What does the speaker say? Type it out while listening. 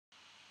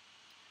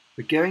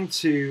we're going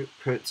to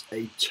put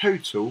a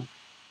total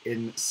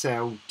in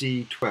cell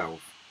D12,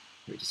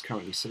 which is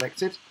currently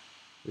selected.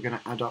 We're going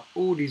to add up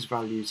all these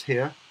values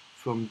here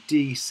from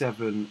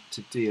D7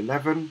 to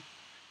D11, and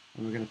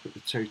we're going to put the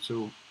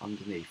total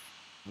underneath,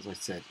 as I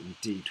said, in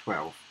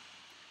D12.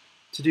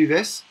 To do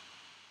this,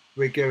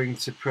 we're going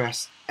to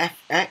press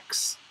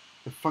FX,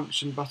 the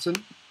function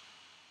button,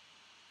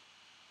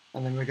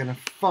 and then we're going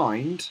to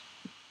find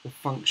the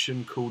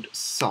function called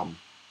sum.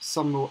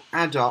 Sum will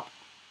add up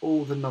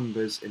all the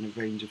numbers in a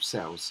range of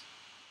cells.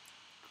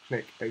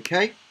 Click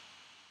OK,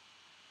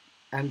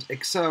 and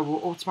Excel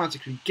will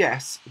automatically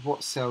guess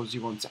what cells you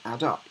want to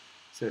add up.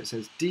 So it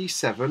says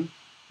D7,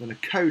 then a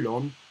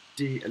colon,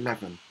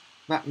 D11.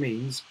 That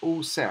means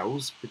all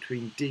cells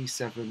between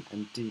D7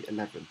 and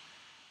D11.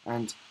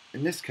 And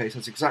in this case,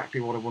 that's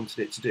exactly what I wanted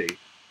it to do,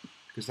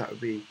 because that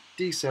would be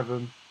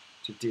D7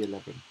 to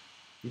D11.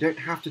 You don't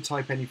have to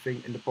type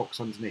anything in the box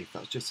underneath.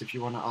 That's just if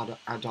you want to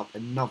add up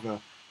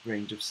another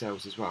range of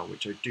cells as well,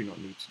 which I do not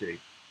need to do.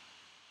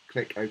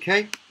 Click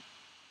OK,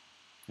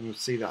 and we'll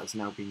see that has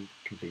now been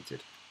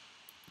completed.